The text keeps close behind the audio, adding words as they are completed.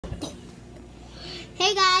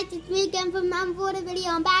Hey guys, it's me again from Mom for the video.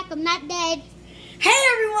 I'm back. I'm not dead. Hey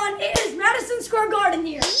everyone, it is Madison Square Garden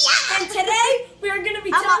here. Yeah! And today we are going to be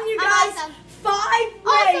telling you guys 5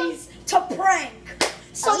 ways to prank.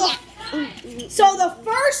 So the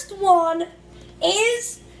first one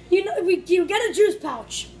is, you get a juice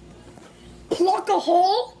pouch. Pluck a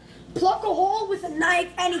hole with a knife,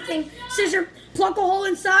 anything, scissor, pluck a hole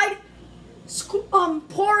inside.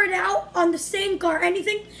 Pour it out on the sink or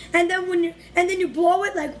anything, and then you blow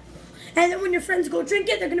it and then when your friends go drink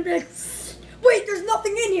it, they're gonna be like, wait, there's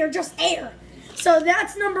nothing in here, just air. So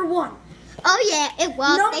that's number 1. Oh yeah, it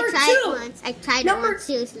was. I tried it once,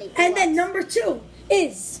 seriously. And then number 2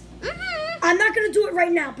 is, I'm not gonna do it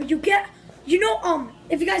right now, but if you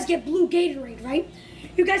guys get blue Gatorade, right?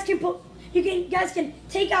 You guys can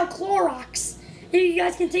take out Clorox, and you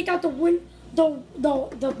guys can take out the blue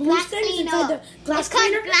things inside the glass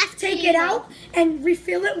cleaner, take it out and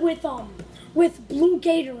refill it with blue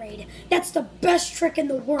Gatorade. That's the best trick in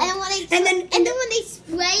the world. And then when they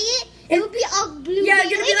spray it, it will be all blue. Yeah,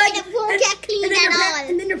 you're gonna be like, and it won't get cleaned at all.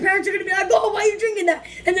 And then your parents are gonna be like, oh, why are you drinking that?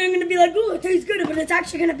 And they're gonna be like, oh, it tastes good, but it's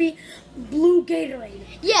actually gonna be blue Gatorade.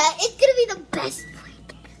 Yeah, it's gonna be the best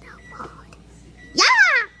prank in the world. Yeah.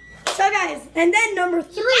 So guys, and then number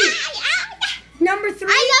 3. Number 3.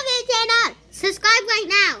 I love it, channel. Subscribe right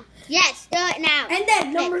now. Yes, do it now. And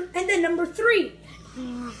then number 3.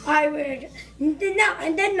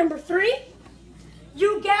 Number 3,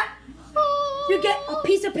 you get a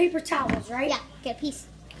piece of paper towels, right? Yeah, get a piece.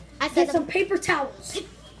 Get some paper towels.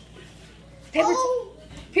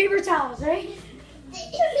 Paper towels, right?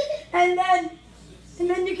 And then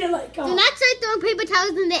you can like do not try throwing paper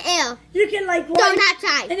towels in the air. You can like do not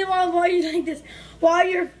try. And then while you like this, while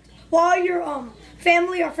your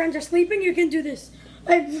family or friends are sleeping, you can do this.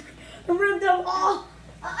 Like rip them all.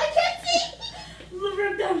 I can't see.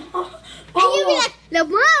 Rip them all. And you be like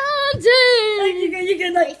LeBron James.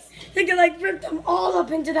 You can rip them all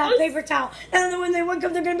up into that paper towel, and then when they wake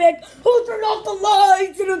up, they're gonna be like, "Who turned off the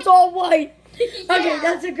lights?" And it's all white. Yeah. Okay,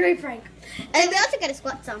 that's a great prank. And we also gotta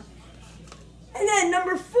squat some. And then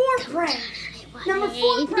number 4 prank. Number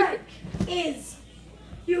 4 prank is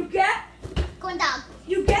you get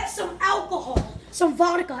some alcohol, some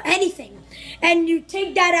vodka, anything, and you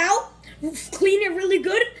take that out, clean it really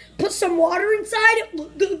good, put some water inside it,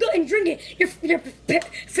 and drink it. Your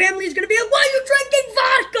family is gonna be like, "Why are you drinking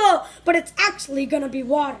vodka?" But it's actually gonna be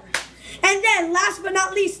water. And then, last but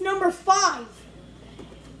not least, number 5.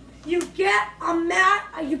 You get a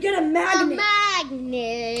magnet. A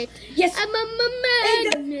magnet. Yes. I'm a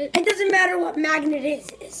magnet. It doesn't matter what magnet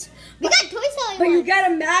is. We got Toy Story. But you get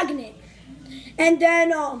a magnet, and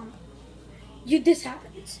then this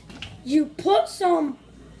happens. You put some.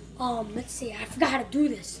 Let's see. I forgot how to do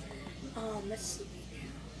this. Let's see.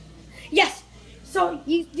 Yes. So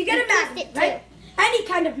you get a magnet, right? Any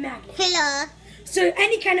kind of magnet. Hello. So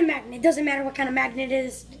any kind of magnet. It doesn't matter what kind of magnet it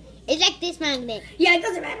is. It's like this magnet. Yeah, it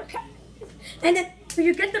doesn't matter. And then, so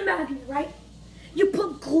you get the magnet, right? You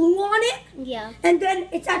put glue on it. Yeah. And then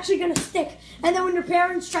it's actually going to stick. And then when your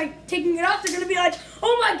parents try taking it off, they're going to be like,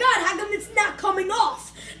 oh my God, how come it's not coming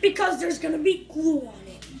off? Because there's going to be glue on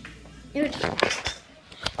it.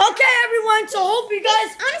 Okay, everyone. So hope you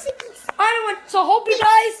guys, hope you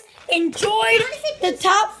guys enjoyed the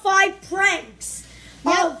top 5 pranks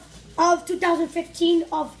of 2015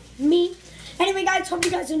 of me. Anyway, guys, hope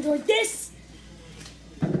you guys enjoyed this.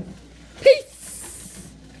 Peace.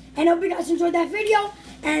 And hope you guys enjoyed that video.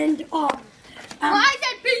 And I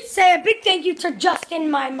said peace. Say a big thank you to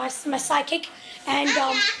Justin, my sidekick. And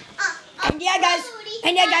yeah, guys.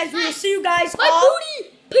 We will see you guys. My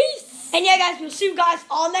booty. Peace. And yeah, guys, we'll see you guys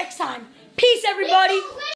all next time. Peace, everybody.